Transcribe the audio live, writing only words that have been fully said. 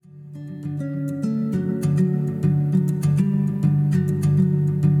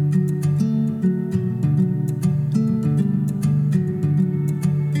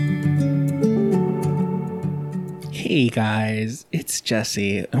Hey guys, it's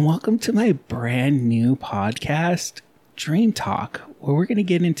Jesse, and welcome to my brand new podcast, Dream Talk, where we're going to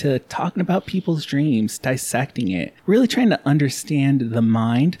get into talking about people's dreams, dissecting it, really trying to understand the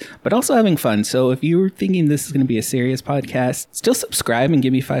mind, but also having fun. So if you're thinking this is going to be a serious podcast, still subscribe and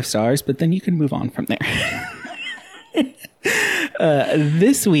give me 5 stars, but then you can move on from there.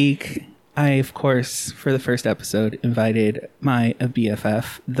 This week, I, of course, for the first episode, invited my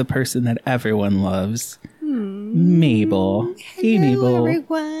BFF, the person that everyone loves, Mabel. Hey, Hello,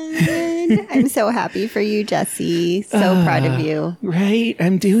 Mabel. everyone. I'm so happy for you, Jesse. So proud of you. Right?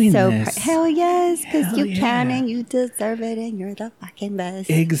 I'm doing this. Hell yes, because Hell you can and you deserve it and you're the fucking best.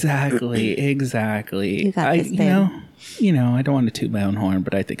 Exactly. You got this, babe. You know, I don't want to toot my own horn,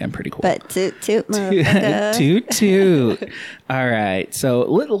 but I think I'm pretty cool. But toot, motherfucker. Toot. All right. So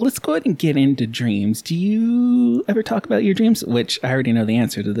let's go ahead and get into dreams. Do you ever talk about your dreams? Which I already know the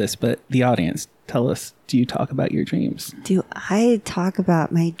answer to this, but the audience, tell us, do you talk about your dreams? Do I talk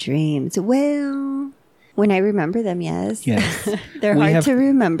about my dreams? Well, when I remember them, yes. Yes. They're hard to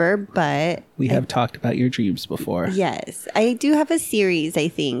remember, but... We have talked about your dreams before. Yes. I do have a series, I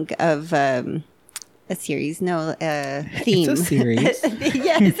think, of... theme. It's a series.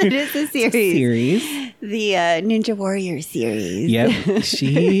 Yes, it is a series. The Ninja Warrior series. Yep.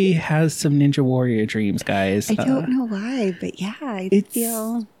 She has some Ninja Warrior dreams, guys. I don't know why, but yeah, I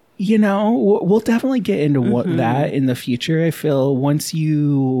feel... You know, we'll definitely get into that in the future. I feel once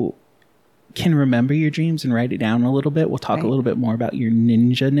you can remember your dreams and write it down a little bit, we'll talk a little bit more about your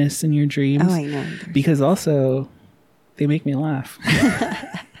ninja-ness in your dreams. Oh, I know. Because also, they make me laugh.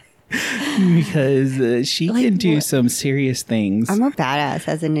 Because she can do some serious things. I'm a badass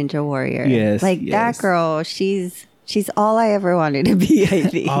as a ninja warrior. Yes. That girl, she's all I ever wanted to be, I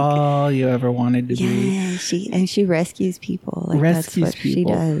think. All you ever wanted to be. Yeah, she rescues people. Like, Rescues that's what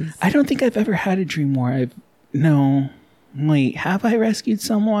people. She does. I don't think I've ever had a dream where have I rescued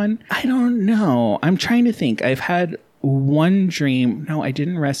someone? I don't know. I'm trying to think. I've had one dream. No, I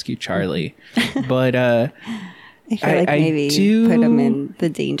didn't rescue Charlie, but I feel like maybe put him in the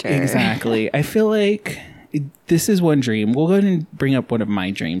danger. Exactly. I feel like this is one dream. We'll go ahead and bring up one of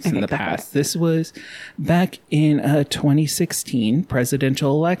my dreams in the past. This was back in 2016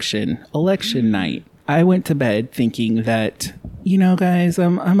 presidential election night. I went to bed thinking that, guys, I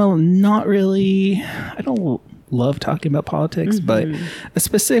don't love talking about politics, but a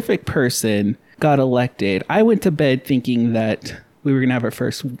specific person got elected. I went to bed thinking that we were going to have our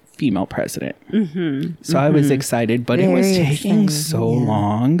first female president. So I was excited, but it was taking so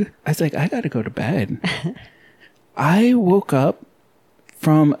long. I was like, I got to go to bed. I woke up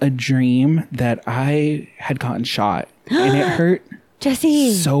from a dream that I had gotten shot and it hurt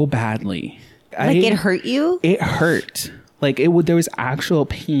Jesse so badly. It hurt you? It hurt. Like there was actual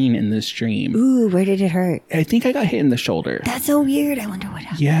pain in this dream. Ooh, where did it hurt? I think I got hit in the shoulder. That's so weird. I wonder what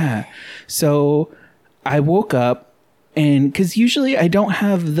happened. Yeah. So I woke up. And because usually I don't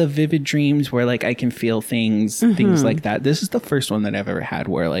have the vivid dreams where like I can feel things like that. This is the first one that I've ever had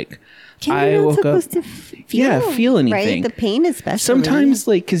where like I woke up. To feel anything. Right? The pain especially. Sometimes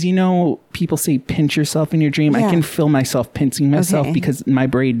because people say pinch yourself in your dream. Yeah. I can feel myself pinching myself because my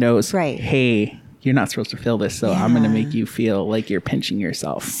brain knows, hey, you're not supposed to feel this. So I'm going to make you feel like you're pinching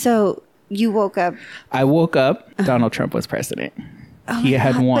yourself. So you woke up. I woke up. Donald Trump was president. He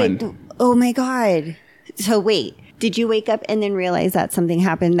had won. Oh my God. So wait. Did you wake up and then realize that something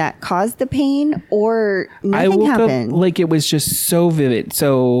happened that caused the pain or nothing happened? Up like it was just so vivid.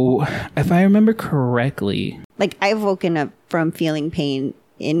 So if I remember correctly. Like I've woken up from feeling pain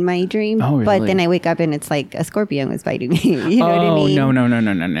in my dream. Oh, really? But then I wake up and it's like a scorpion was biting me. You know what I mean? No.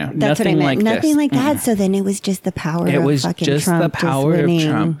 That's Nothing what I meant. Nothing like that. Mm. So then it was just the power of fucking Trump. It was just the power of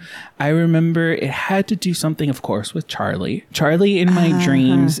Trump. I remember it had to do something, of course, with Charlie. Charlie in my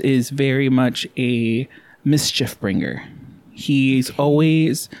dreams is very much a mischief bringer. He's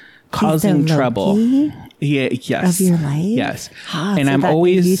always causing trouble. Yeah, yes. Of your life? Yes. And so I'm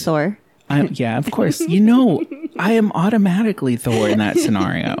always Thor. Yeah, of course. I am automatically Thor in that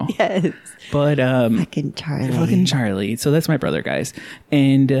scenario. Yes. But fucking Charlie. So that's my brother, guys.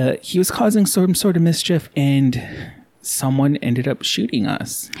 And he was causing some sort of mischief and someone ended up shooting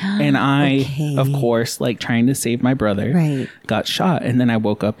us. And I, of course, trying to save my brother, got shot. And then I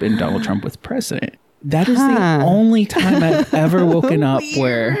woke up and Donald Trump was president. That is the only time I've ever woken up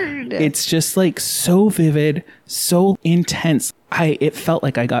where it's just so vivid, so intense. It felt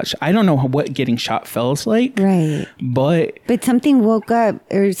like I got shot. I don't know what getting shot feels like. Right. But something woke up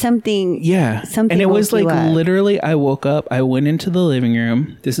or something. Yeah. Something and it was literally I woke up, I went into the living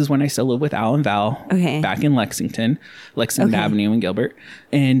room. This is when I still lived with Al and Val back in Lexington Avenue in Gilbert.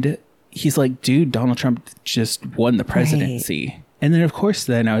 And he's like, dude, Donald Trump just won the presidency. Right. And then, of course,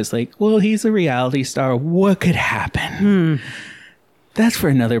 then I was like, well, he's a reality star. What could happen? That's for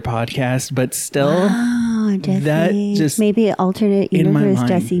another podcast, but still, Jesse. that just maybe alternate universe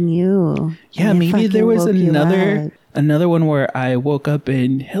Jesse knew. Yeah, maybe there was another one where I woke up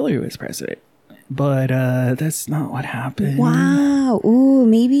and Hillary was president. But that's not what happened. Wow. Ooh,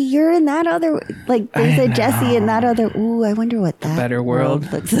 maybe you're in that other, like there's a Jesse in that other, ooh, I wonder what that better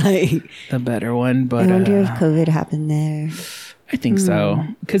world looks like. The better one. But I wonder if COVID happened there. I think so.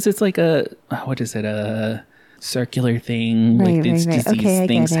 Because it's like a circular thing. Right, like these right. disease Okay,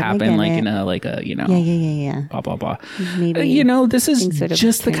 things happen like in a, like a, Yeah. blah, blah, blah. Maybe this is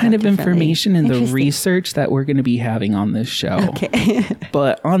just the kind of information and the research that we're going to be having on this show. Okay.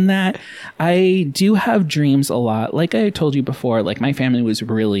 But on that, I do have dreams a lot. Like I told you before, like my family was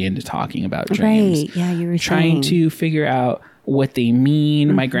really into talking about dreams. Right. Yeah, you were trying to figure out what they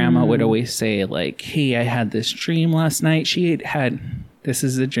mean. My grandma would always say like, hey, I had this dream last night. She had this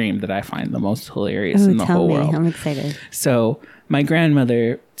is a dream that I find the most hilarious in the whole world. I'm excited. So my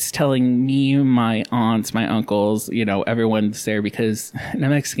grandmother is telling me, my aunts, my uncles, everyone's there because in a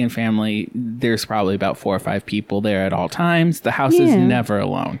Mexican family, there's probably about 4 or 5 people there at all times. The house is never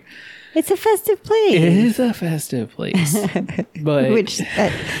alone. It's a festive place. It is a festive place. But which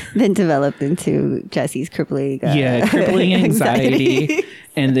then developed into Jesse's crippling crippling anxiety.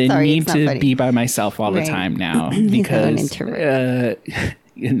 And then need to be by myself all the time now. Because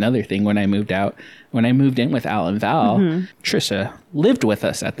another thing, when I moved in with Al and Val, Trisha lived with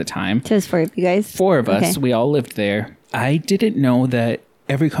us at the time. Just 4 of you guys? 4 of us. We all lived there. I didn't know that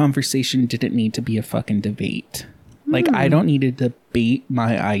every conversation didn't need to be a fucking debate. Like, I don't need to debate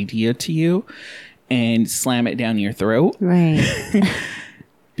my idea to you and slam it down your throat. Right.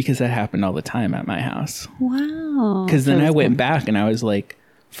 Because that happened all the time at my house. Wow. Because then I went back and I was like,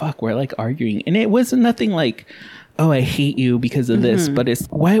 fuck, we're like arguing. And it wasn't nothing like, oh, I hate you because of this. But it's,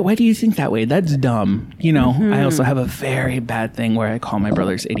 why do you think that way? That's dumb. I also have a very bad thing where I call my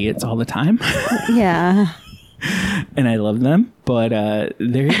brothers idiots all the time. Yeah. And I love them, but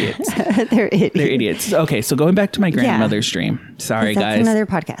they're idiots. They're idiots. Okay, so going back to my grandmother's dream. Sorry, guys. That's another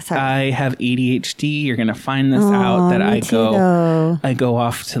podcast. Sorry. I have ADHD. You're gonna find this out that I go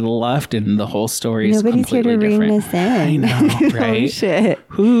off to the left, and the whole story is completely different. Nobody's here to ring this in. I know, right? Oh, shit.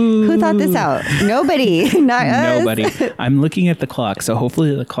 Who thought this out? Nobody. Not us. Nobody. I'm looking at the clock, so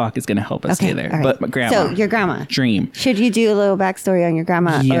hopefully the clock is gonna help us get there. Right. But my grandma. So your grandma. Dream. Should you do a little backstory on your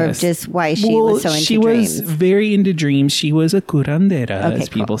grandma, or just why she was so into she dreams? Was very into dreams. She was a curandera, as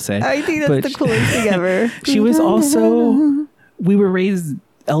people say. I think that's the coolest thing ever. She was also, we were raised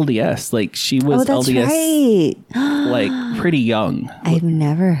LDS. Like, she was LDS, like, pretty young. I've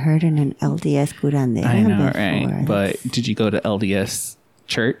never heard of an LDS curandera I know, before. right? But did you go to LDS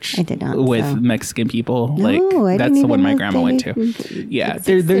church? I did not. With Mexican people? No, like, that's the one my grandma went to. Yeah,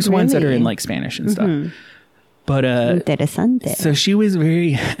 there's ones that are in, like, Spanish and stuff. But interesante. So she was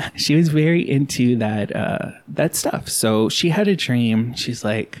very into that stuff. So she had a dream. She's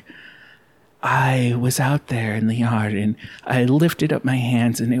like, I was out there in the yard and I lifted up my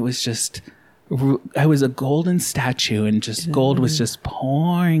hands and it was just, I was a golden statue and just gold was just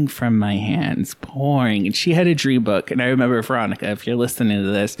pouring from my hands, pouring. And she had a dream book. And I remember, Veronica, if you're listening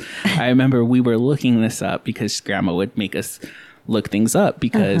to this, I remember we were looking this up because Grandma would make us look things up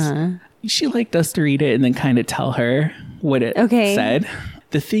because she liked us to read it and then kind of tell her what it said.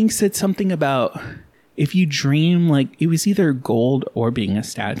 The thing said something about if you dream, like it was either gold or being a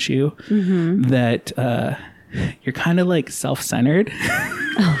statue, that you're kind of like self-centered.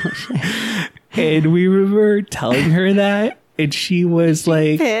 Oh, shit. And we remember telling her that. And she was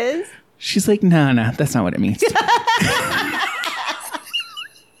like, she's like, no, that's not what it means.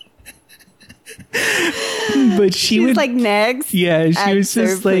 But she was like, next. Yeah, she was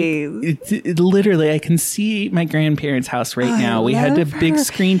just like, it literally, I can see my grandparents' house right now. We had a big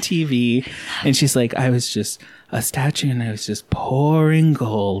screen TV, and she's like, I was just a statue, and I was just pouring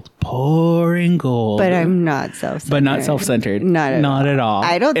gold. But I'm not self-centered. But not self-centered. Not at all.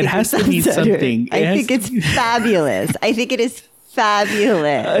 I don't think it has to mean something. I think it's fabulous. I think it is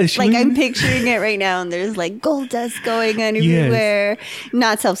fabulous. Like I'm picturing it right now, and there's like gold dust going on everywhere.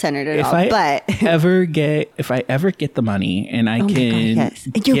 Not self-centered at all. But if I ever get the money and I can,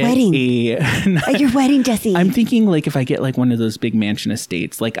 at your wedding, at your wedding, Jesse. I'm thinking like if I get like one of those big mansion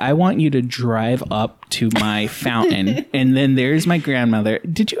estates, like I want you to drive up to my fountain, and then there's my grandmother.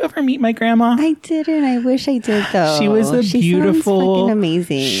 Did you ever meet my grandma? I didn't. I wish I did though. She was a beautiful,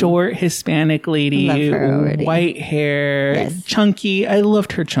 amazing, short Hispanic lady, white hair. Yes. chunky. I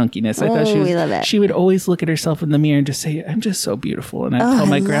loved her chunkiness. I thought we love it. she would always look at herself in the mirror and just say, I'm just so beautiful. And I'd tell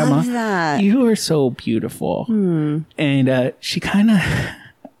my grandma, you are so beautiful. And she kind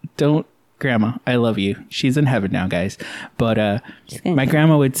of Grandma, I love you. She's in heaven now, guys. But my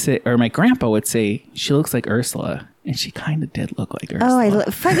grandpa would say, she looks like Ursula. And she kind of did look like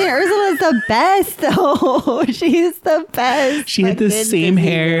Ursula. Fucking Ursula's the best, though. She's the best. She had the same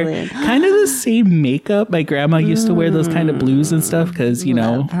hair, kind of the same makeup. My grandma used to wear those kind of blues and stuff because,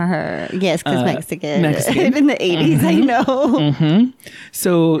 her. Yes, because Mexican. In the 80s, I know.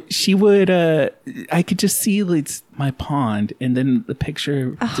 So she would, I could just see my pond and then the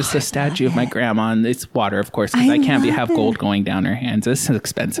picture, just a statue of my grandma, and it's water, of course, because I can't have gold going down her hands. This is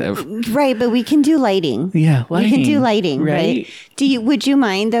expensive. Right, but we can do lighting. Yeah, lighting. We can do lighting, right? Would you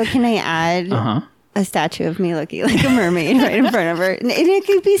mind, though? Can I add a statue of me looking like a mermaid right in front of her? And it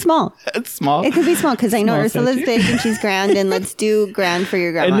could be small. It's small. It could be small because I know Ursula's big and she's grand, and let's do grand for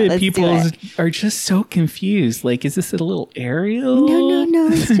your grandma. And then people are just so confused. Like, is this a little Ariel? No.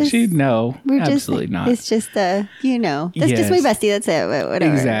 It's just, absolutely not. It's just that's just my bestie. That's it.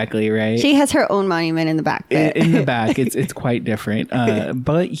 Whatever. Exactly, right. She has her own monument in the back. In the back, it's quite different.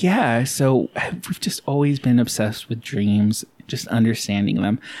 But yeah, so we've just always been obsessed with dreams, just understanding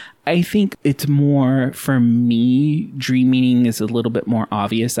them. I think it's more, for me, dream meaning is a little bit more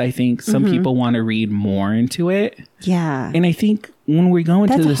obvious. I think some people want to read more into it. Yeah. And I think when we go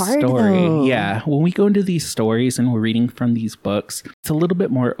into the story, though. When we go into these stories and we're reading from these books, it's a little bit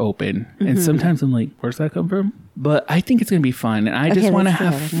more open. And sometimes I'm like, where's that come from? But I think it's going to be fun. And I just want to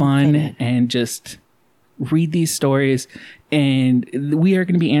have fun and just read these stories. And we are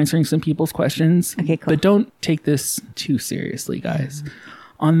going to be answering some people's questions. Okay, cool. But don't take this too seriously, guys.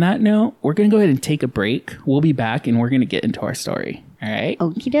 On that note, we're going to go ahead and take a break. We'll be back and we're going to get into our story. All right?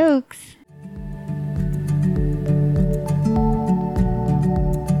 Okie dokes.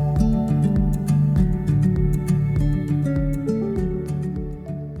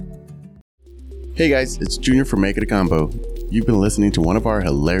 Hey guys, it's Junior from Make It a Combo. You've been listening to one of our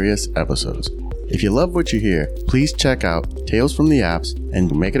hilarious episodes. If you love what you hear, please check out Tales from the Apps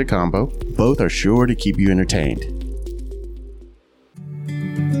and Make It a Combo. Both are sure to keep you entertained.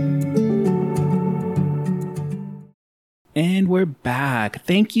 And we're back.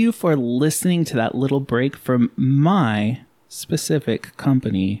 Thank you for listening to that little break from my specific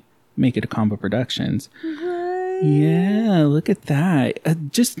company, Make It a Combo Productions. What? Yeah, look at that.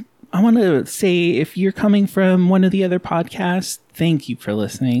 I want to say, if you're coming from one of the other podcasts, thank you for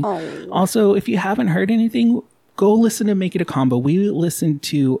listening. Oh. Also, if you haven't heard anything, go listen to Make It a Combo. We listen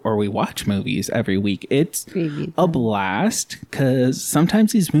to, or we watch movies every week. It's a blast because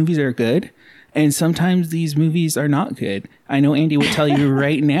sometimes these movies are good. And sometimes these movies are not good. I know Andy will tell you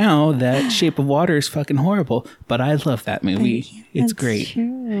right now that Shape of Water is fucking horrible, but I love that movie. It's great.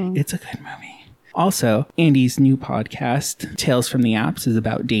 True. It's a good movie. Also, Andy's new podcast, Tales from the Apps, is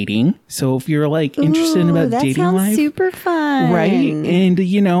about dating. So if you're interested in about dating life, that sounds super fun. Right? And,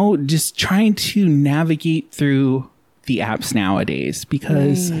 just trying to navigate through the apps nowadays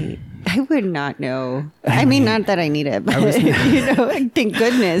because... Right. I would not know. I mean, not that I need it, but thank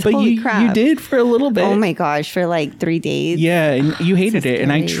goodness. But Holy crap. You did for a little bit. Oh my gosh, for 3 days. Yeah, and you hated it.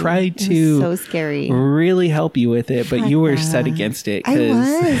 And I tried to so scary. Really help you with it, but you were set against it.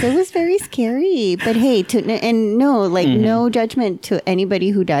 It was very scary. But hey, no judgment to anybody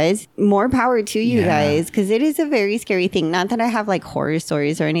who does. More power to you guys, because it is a very scary thing. Not that I have horror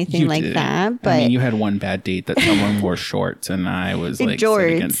stories or anything that, but I mean, you had one bad date that someone wore shorts, and I was set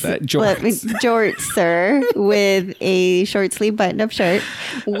against that. Jorts, sir, with a short sleeve button up shirt.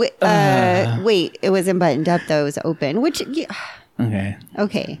 Wait, it wasn't buttoned up though; it was open. Which,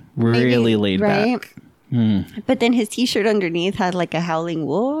 okay, really laid back. But then his t-shirt underneath had a howling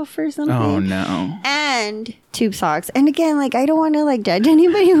wolf or something. Oh no! And tube socks. And again, I don't want to judge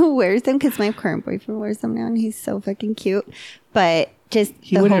anybody who wears them because my current boyfriend wears them now, and he's so fucking cute. But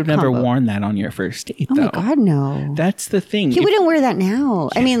he would have never worn that on your first date, though. Oh my God, no. That's the thing. He wouldn't wear that now.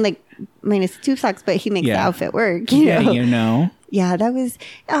 I mean, minus tube socks, but he makes the outfit work. You know? Yeah, that was,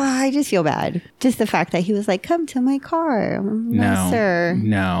 I just feel bad. Just the fact that he was come to my car. No, sir.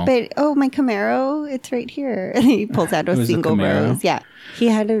 No. But, my Camaro, it's right here. And he pulls out a single rose. Yeah. He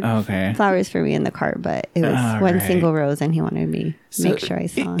had flowers for me in the car, but it was one single rose and he wanted me to make sure I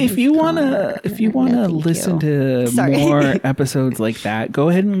saw If you want to listen to more episodes like that, go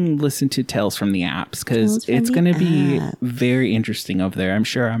ahead and listen to Tales from the Apps because it's going to be very interesting over there. I'm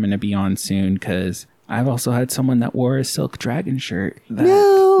sure I'm going to be on soon because I've also had someone that wore a silk dragon shirt.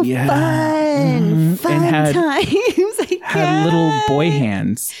 Fun times. had little boy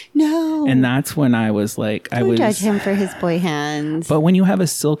hands. No. And that's when I was like, Don't judge him for his boy hands. But when you have a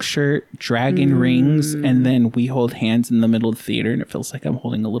silk shirt, dragon rings, and then we hold hands in the middle of the theater and it feels like I'm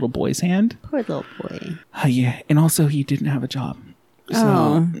holding a little boy's hand. Poor little boy. Yeah. And also he didn't have a job.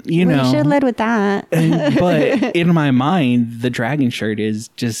 So, you know. You should have led with that. But in my mind, the dragon shirt is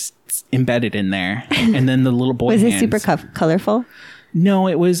just embedded in there. And then the little boy was hands. it super colorful? No,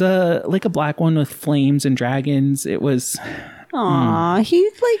 it was like a black one with flames and dragons. It was... Aw, he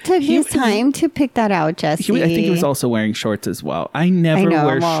like took his time to pick that out, Jesse. I think he was also wearing shorts as well. I never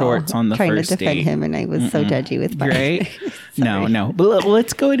wear shorts on the first date. Trying to defend him, and I was so judgy with mine. Right? No. But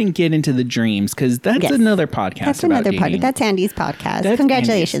let's go ahead and get into the dreams, because that's another podcast. That's another podcast. That's Andy's podcast.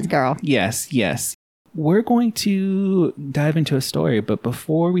 Congratulations, girl. Yes. We're going to dive into a story, but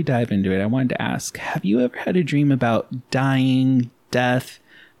before we dive into it, I wanted to ask, have you ever had a dream about dying, death,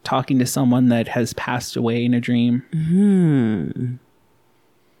 talking to someone that has passed away in a dream?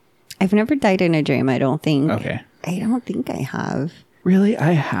 I've never died in a dream, I don't think. Okay. I don't think I have. Really?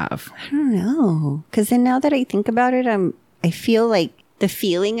 I have. I don't know. Because then now that I think about it, I feel like the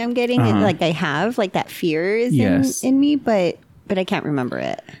feeling I'm getting, like I have, like that fear is in me, but I can't remember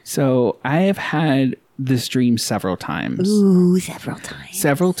it. So I have had this dream several times. Ooh, several times.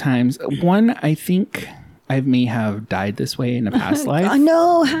 Several times. One, I think... I may have died this way in a past life. Oh,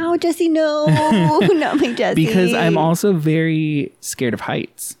 no. How, Jesse? No. Not my Jesse. Because I'm also very scared of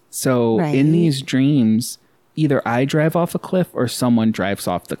heights. So in these dreams, either I drive off a cliff or someone drives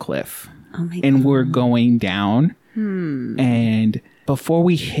off the cliff. Oh my God. And we're going down. And before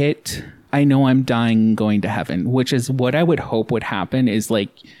we hit, I know I'm dying and going to heaven, which is what I would hope would happen is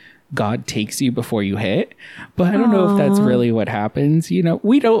like God takes you before you hit. But I don't know if that's really what happens. You know,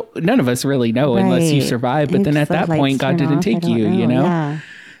 none of us really know unless you survive. But then at that point, God didn't take you, you know? Yeah.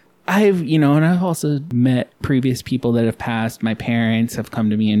 And I've also met previous people that have passed. My parents have come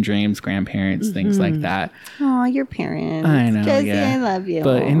to me in dreams, grandparents, things like that. Oh, your parents. I know, Jesse, I love you.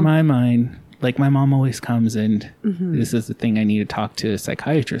 But in my mind, like my mom always comes and this is the thing I need to talk to a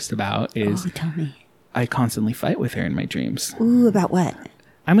psychiatrist about is tell me. I constantly fight with her in my dreams. Ooh, about what?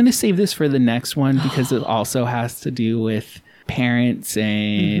 I'm going to save this for the next one because it also has to do with parents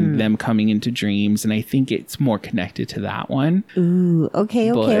and them coming into dreams. And I think it's more connected to that one. Ooh, okay.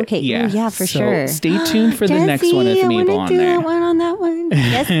 Yeah, Ooh, yeah, for sure. Stay tuned for the next one with Mabel on there. One on that one.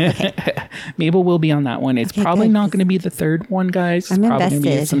 Yes. Okay. Mabel will be on that one. It's probably not going to be the third one, guys. It's probably going to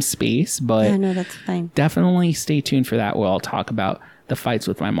be some space, but yeah, no, that's fine. Definitely stay tuned for that where I'll talk about the fights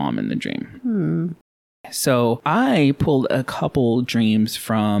with my mom in the dream. So I pulled a couple dreams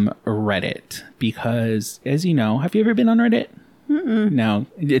from Reddit because, as you know, have you ever been on Reddit? No,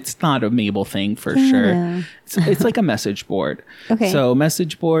 it's not a Mabel thing for sure. It's like a message board. Okay. So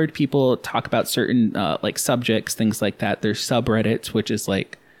message board, people talk about certain like subjects, things like that. There's subreddits, which is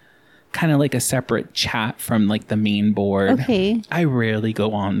like kind of like a separate chat from like the main board. Okay. I rarely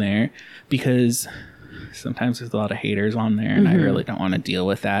go on there because sometimes there's a lot of haters on there and I really don't want to deal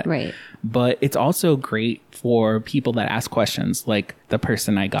with that. Right. But it's also great for people that ask questions like the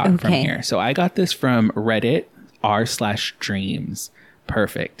person I got from here. So I got this from Reddit r/dreams.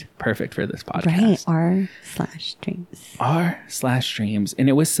 Perfect for this podcast. Right. r/dreams. r/dreams. And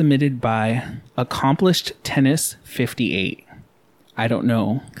it was submitted by Accomplished Tennis 58. I don't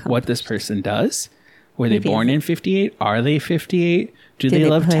know what this person does. Were they born in 58? Are they 58? Do they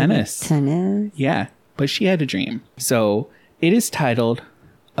love tennis? Yeah. But she had a dream. So it is titled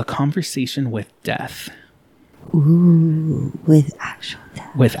A Conversation with Death. Ooh, with actual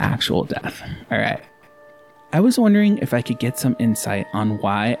death. With actual death. All right. I was wondering if I could get some insight on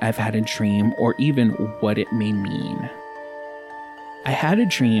why I've had a dream or even what it may mean. I had a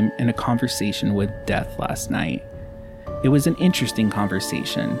dream and a conversation with death last night. It was an interesting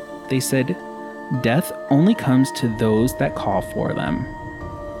conversation. They said, death only comes to those that call for them.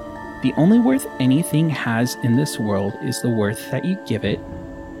 The only worth anything has in this world is the worth that you give it.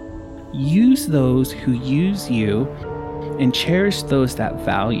 Use those who use you and cherish those that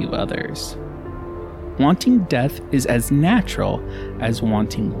value others. Wanting death is as natural as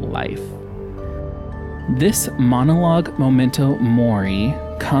wanting life. This monologue memento mori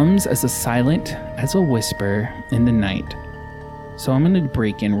comes as a silent as a whisper in the night. So I'm going to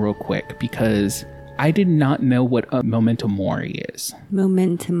break in real quick because I did not know what a memento mori is.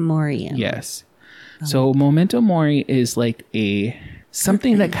 Memento mori. Yes. So memento mori is like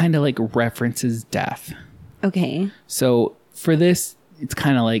something that kind of like references death. Okay. So for this, it's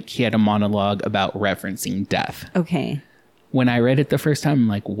kind of like he had a monologue about referencing death. Okay. When I read it the first time, I'm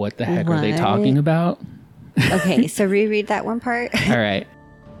like, what the heck are they talking about? Okay, so reread that one part. All right.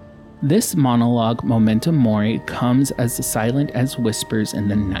 This monologue, Momentum Mori, comes as silent as whispers in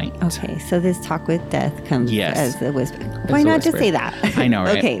the night. Okay, so this talk with death comes as a whisper. Why not just say that? I know,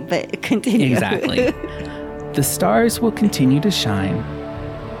 right? Okay, but continue. Exactly. The stars will continue to shine.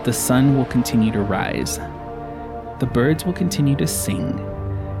 The sun will continue to rise. The birds will continue to sing.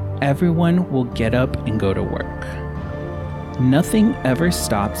 Everyone will get up and go to work. Nothing ever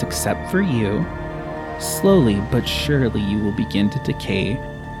stops except for you. Slowly but surely you will begin to decay,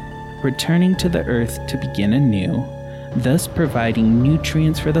 returning to the earth to begin anew, thus providing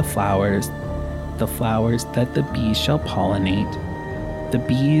nutrients for the flowers that the bees shall pollinate, the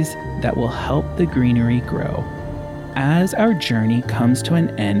bees that will help the greenery grow. As our journey comes to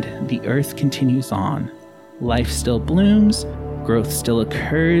an end, the earth continues on. Life still blooms, growth still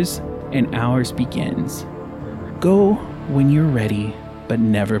occurs, and ours begins. Go when you're ready, but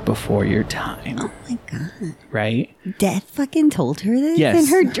never before your time. Oh my God. Right? Death fucking told her this in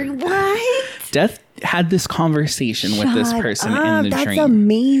her dream. What? Death had this conversation with this person in the That's dream.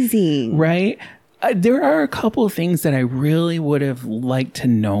 amazing. Right? There are a couple of things that I really would have liked to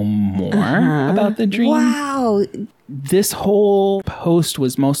know more about the dream. Wow. This whole post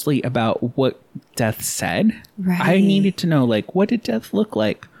was mostly about what Death said. Right. I needed to know, like, what did Death look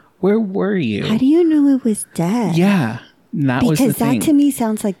like? Where were you? How do you know it was death? Yeah. That was the because thing. that to me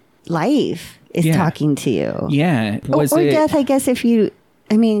sounds like life is talking to you. Yeah. Or death, I guess, I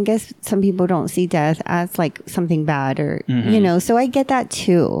guess some people don't see death as like something bad or, so I get that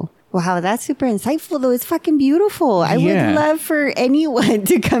too. Wow, that's super insightful though. It's fucking beautiful. I would love for anyone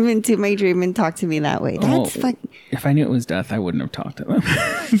to come into my dream and talk to me that way. That's fucking... If I knew it was death, I wouldn't have talked to them.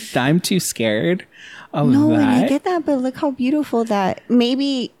 I'm too scared of that. No, and I get that, but look how beautiful that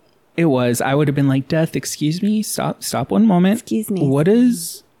maybe... It was. I would have been like, Death, excuse me. Stop 1 moment. Excuse me. What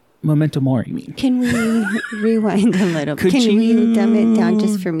does Memento Mori mean? Can we rewind a little bit? Can you dumb it down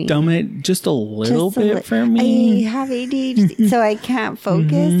just for me? Dumb it just a little bit for me? I have ADHD, so I can't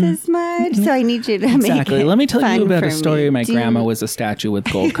focus as much. So I need you to make it Let me tell you about a story. Me. My grandma was a statue with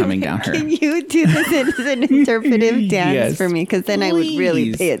gold coming down her. Can you do this as an interpretive dance for me? Because then I would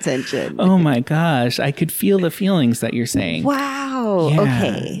really pay attention. Oh my gosh. I could feel the feelings that you're saying. Wow. Yeah.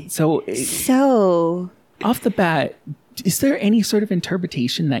 Okay. So off the bat, is there any sort of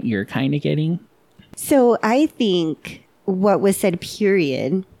interpretation that you're kind of getting? So I think what was said,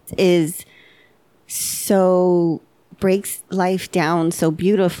 period, is so breaks life down so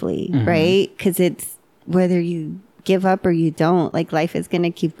beautifully, right? Because it's whether you give up or you don't, like life is going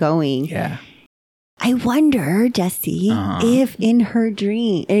to keep going. Yeah. I wonder, Jesse, if in her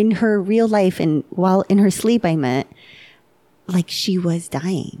dream, in her real life, and while in her sleep, I meant, like she was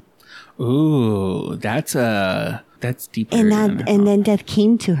dying. Ooh, that's deeper. And then death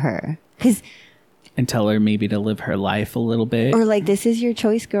came to her and tell her maybe to live her life a little bit, or like, this is your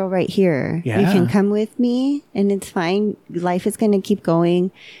choice, girl, right here. Yeah. You can come with me, and it's fine. Life is going to keep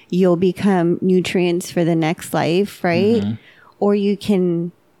going. You'll become nutrients for the next life, right? Or you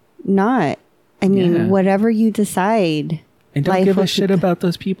can not. I mean, whatever you decide. And don't give a shit about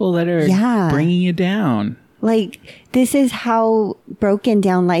those people that are bringing you down. Like, this is how broken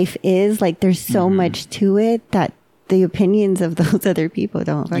down life is. Like, there's so much to it that the opinions of those other people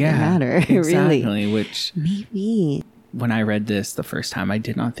don't fucking matter. Exactly. Really. Which maybe when I read this the first time, I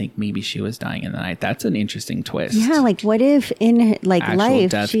did not think maybe she was dying in the night. That's an interesting twist. Yeah, like what if in her, like actual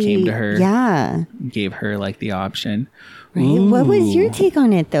life death she came to her? Yeah, gave her like the option. Right. Ooh. What was your take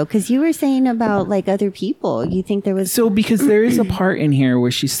on it though? Because you were saying about like other people. You think there was because there is a part in here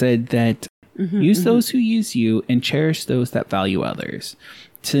where she said that. Use those who use you and cherish those that value others.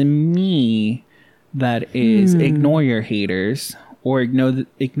 To me, that is ignore your haters or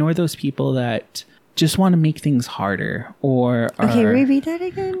ignore those people that just want to make things harder or Okay, reread that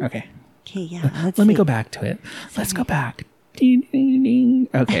again. Okay, yeah. Let me go back to it. Let's go back. Ding, ding, ding.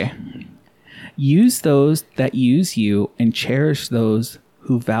 Okay. Use those that use you and cherish those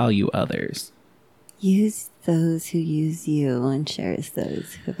who value others. Use those who use you and cherish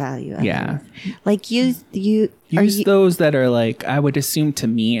those who value others. Yeah. Like use those that are like, I would assume to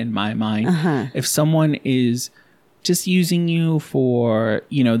me in my mind, if someone is just using you for,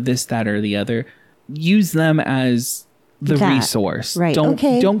 this, that, or the other, use them as the resource. Right.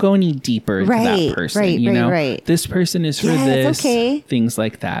 Don't go any deeper into that person. Right. This person is for this. Okay. Things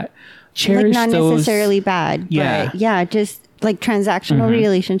like that. Cherish like not those, necessarily bad. Yeah. But just like transactional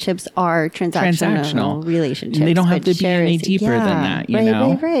relationships are transactional relationships. And they don't have to be any deeper than that, you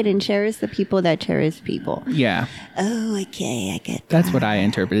know? Right. And cherish the people that cherish people. Yeah. Oh, okay. I get that. That's what I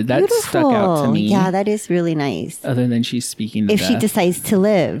interpreted. That stuck out to me. Yeah, that is really nice. Other than she's speaking to if she decides to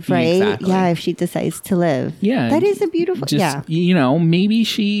live, right? Exactly. Yeah, if she decides to live. Yeah. That is a beautiful, You know,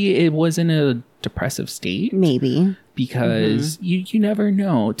 maybe it was in a depressive state. Maybe. Because you never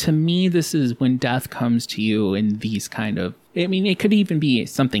know. To me, this is when death comes to you in these kind of... I mean, it could even be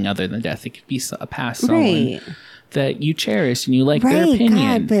something other than death. It could be a past someone that you cherish and you like their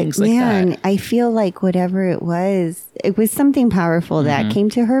opinion, things like that. I feel like whatever it was something powerful that came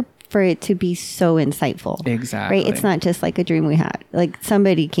to her for it to be so insightful. Exactly. Right? It's not just like a dream we had. Like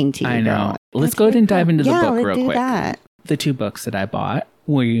somebody came to you. I know. Let's go ahead and dive into the book real quick. That. The 2 books that I bought.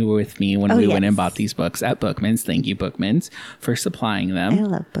 Were you with me when we went and bought these books at Bookman's? Thank you, Bookman's, for supplying them. I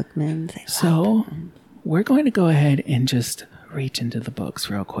love Bookman's. We're going to go ahead and just reach into the books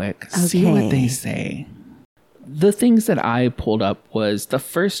real quick. Okay. See what they say. The things that I pulled up was, the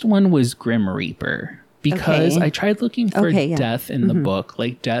first one was Grim Reaper. Because I tried looking for death in the book,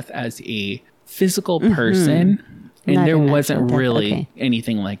 like death as a physical person. And there wasn't really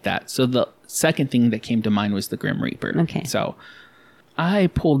anything like that. So the second thing that came to mind was the Grim Reaper. Okay. So I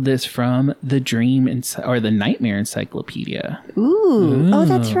pulled this from the the Nightmare Encyclopedia. Ooh. Oh,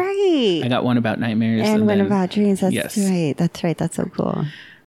 that's right. I got one about nightmares. And one about dreams. That's right. That's right. That's so cool.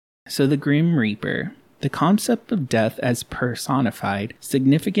 So the Grim Reaper. The concept of death as personified,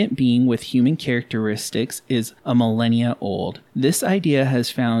 significant being with human characteristics is a millennia old. This idea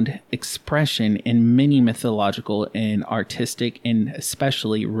has found expression in many mythological and artistic and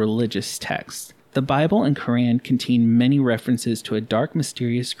especially religious texts. The Bible and Quran contain many references to a dark,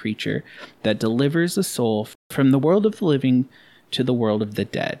 mysterious creature that delivers the soul from the world of the living to the world of the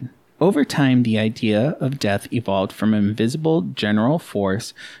dead. Over time, the idea of death evolved from an invisible general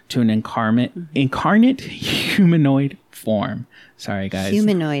force to an incarnate humanoid form. Sorry, guys.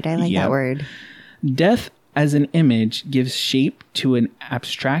 Humanoid. I like that word. Death as an image gives shape to an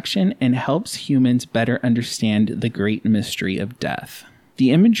abstraction and helps humans better understand the great mystery of death. The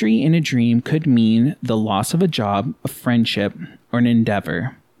imagery in a dream could mean the loss of a job, a friendship, or an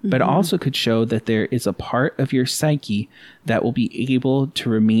endeavor, but also could show that there is a part of your psyche that will be able to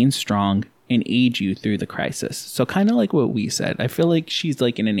remain strong and aid you through the crisis. So kind of like what we said, I feel like she's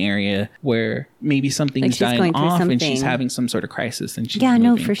like in an area where maybe something's dying off and she's having some sort of crisis and she's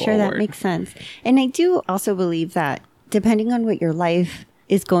moving for sure. That makes sense. And I do also believe that depending on what your life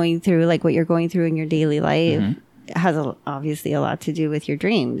is going through, like what you're going through in your daily life, has obviously a lot to do with your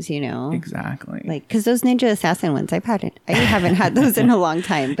dreams, you know? Exactly. Like, because those Ninja Assassin ones, I haven't had those in a long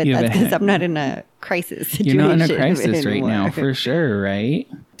time, but that's because I'm not in a crisis situation. You're not in a crisis right now, for sure, right?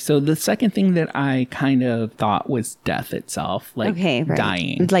 So the second thing that I kind of thought was death itself, like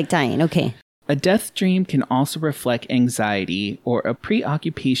dying. Like dying, okay. A death dream can also reflect anxiety or a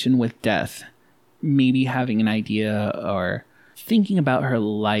preoccupation with death, maybe having an idea or thinking about her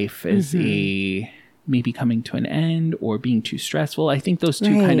life as maybe coming to an end or being too stressful. I think those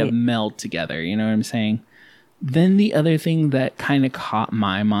two kind of meld together. You know what I'm saying? Then the other thing that kind of caught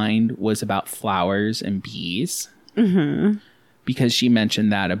my mind was about flowers and bees. Because she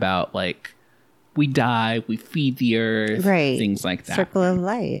mentioned that about like, we die, we feed the earth, things like that. Circle of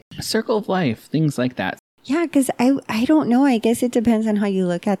life. Circle of life, things like that. Yeah, because I don't know. I guess it depends on how you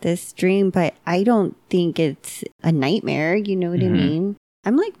look at this dream, but I don't think it's a nightmare. You know what I mean?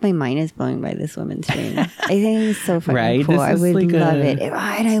 I'm like, my mind is blown by this woman's dream. I think it's so fucking cool. I would like love it.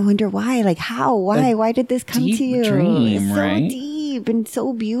 And I wonder why. Like, how? Why? Why did this come to you? Dream, it's so deep and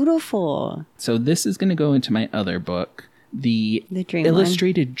so beautiful. So this is going to go into my other book, the dream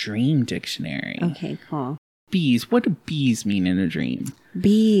Illustrated Dream Dictionary. Okay, cool. Bees. What do bees mean in a dream?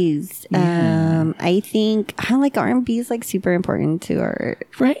 Bees. I think aren't bees like super important to our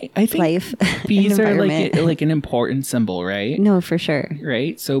I think life? Bees are like an important symbol, right? No, for sure.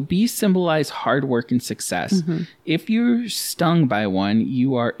 Right. So bees symbolize hard work and success. If you're stung by one,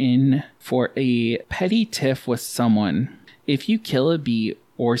 you are in for a petty tiff with someone. If you kill a bee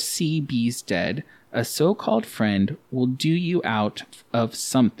or see bees dead, a so-called friend will do you out of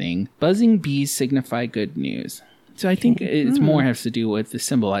something. Buzzing bees signify good news. So I think it's more has to do with the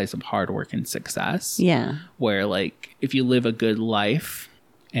symbolize of hard work and success. Yeah. Where like if you live a good life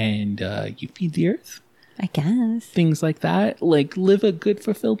and you feed the earth. I guess. Things like that. Like live a good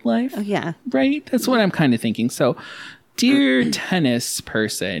fulfilled life. Oh, yeah. Right? That's what I'm kind of thinking. So dear tennis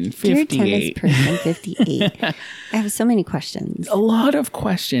person, 58. Dear tennis person, 58. I have so many questions. A lot of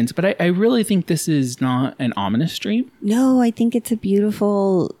questions, but I really think this is not an ominous dream. No, I think it's a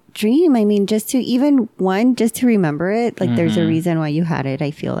beautiful dream, I mean, just to remember it, like there's a reason why you had it, I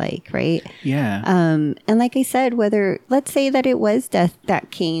feel like, right? Yeah. And like I said, let's say that it was death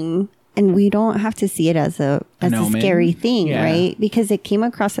that came, and we don't have to see it as a scary thing, right? Because it came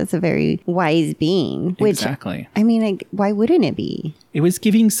across as a very wise being. Which, exactly. I mean, like, why wouldn't it be? It was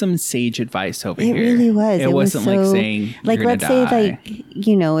giving some sage advice over here. It really was. It wasn't like saying, like, let's say, like,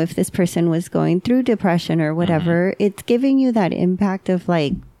 you know, if this person was going through depression or whatever, it's giving you that impact of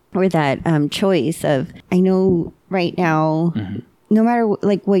like, or that choice of, I know right now, no matter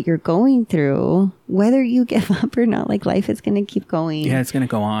like what you're going through, whether you give up or not, like life is going to keep going. Yeah, it's going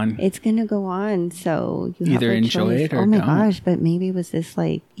to go on. It's going to go on. So you either have a enjoy choice. it or oh my don't. gosh, but maybe was this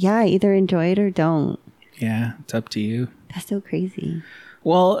like, yeah, either enjoy it or don't. Yeah, it's up to you. That's so crazy.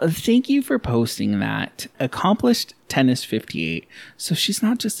 Well, thank you for posting that. Accomplished Tennis 58. So she's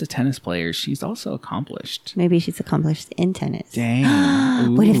not just a tennis player, she's also accomplished. Maybe she's accomplished in tennis.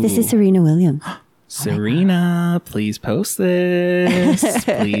 Dang. What if this is Serena Williams? Serena, please post this.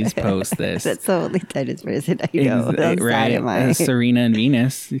 Please post this. That's the only tennis person I know. That's right. sad am I. Serena and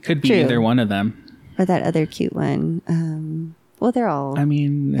Venus. It could be either one of them. Or that other cute one. Well, they're all. I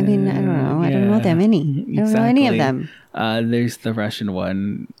mean, I don't know. I don't know them any. I don't know any of them. There's the Russian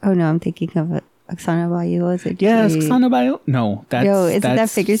one. Oh no, I'm thinking of Oksana Bayu. Is it? Yeah, Oksana Bayu. No, isn't that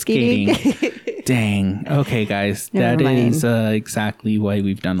figure skating? Dang. Okay, guys. Never mind. Is exactly why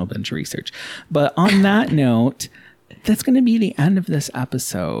we've done a bunch of research. But on that note, that's going to be the end of this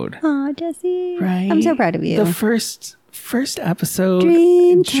episode. Aw, Jessie. Right? I'm so proud of you. The first episode.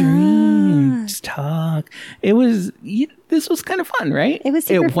 Dreams Talk. It was... This was kind of fun, right? It was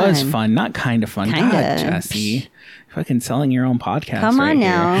super fun. It was fun. Not kind of fun. Kinda. God, Jessie. Fucking selling your own podcast. Come on right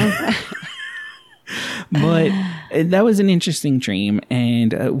now. Here. But that was an interesting dream,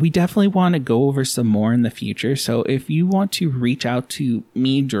 and we definitely want to go over some more in the future. So if you want to reach out to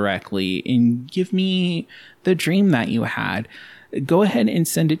me directly and give me the dream that you had, go ahead and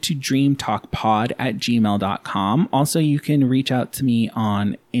send it to dreamtalkpod@gmail.com. Also, you can reach out to me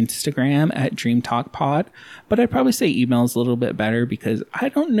on Instagram at dreamtalkpod, but I'd probably say email is a little bit better because I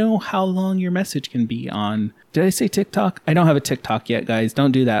don't know how long your message can be on. Did I say TikTok? I don't have a TikTok yet, guys.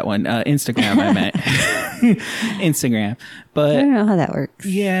 Don't do that one. Instagram, I meant. Instagram. But I don't know how that works.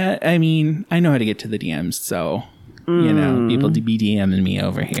 Yeah, I mean, I know how to get to the DMs, so, you know, people be DMing me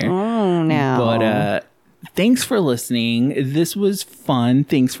over here. Oh, no. But, thanks for listening. This was fun.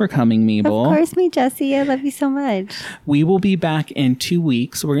 Thanks for coming, Mabel. Of course, me, Jessie. I love you so much. We will be back in 2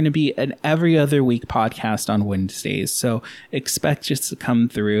 weeks. We're going to be an every other week podcast on Wednesdays. So expect us to come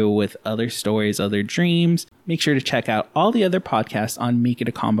through with other stories, other dreams. Make sure to check out all the other podcasts on Make It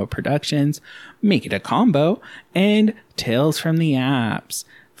a Combo Productions, Make It a Combo, and Tales from the Apps.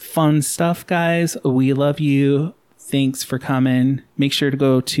 Fun stuff, guys. We love you. Thanks for coming. Make sure to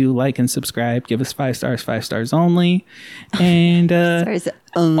go to like and subscribe. Give us 5 stars, 5 stars only. And Stars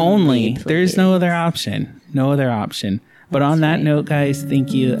only. There's no other option. No other option. But on that note, guys,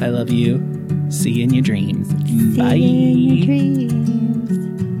 thank you. I love you. See you in your dreams. Bye. See you in your dreams.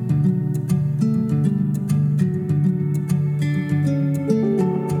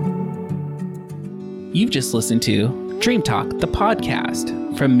 You've just listened to Dream Talk, the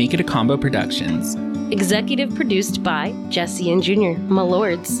podcast from Make It a Combo Productions. Executive produced by Jessie and Junior, my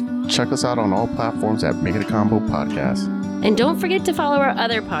lords. Check us out on all platforms at Make It a Combo Podcast. And don't forget to follow our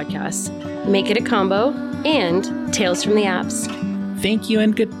other podcasts, Make It a Combo and Tales from the Apps. Thank you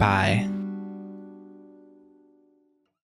and goodbye.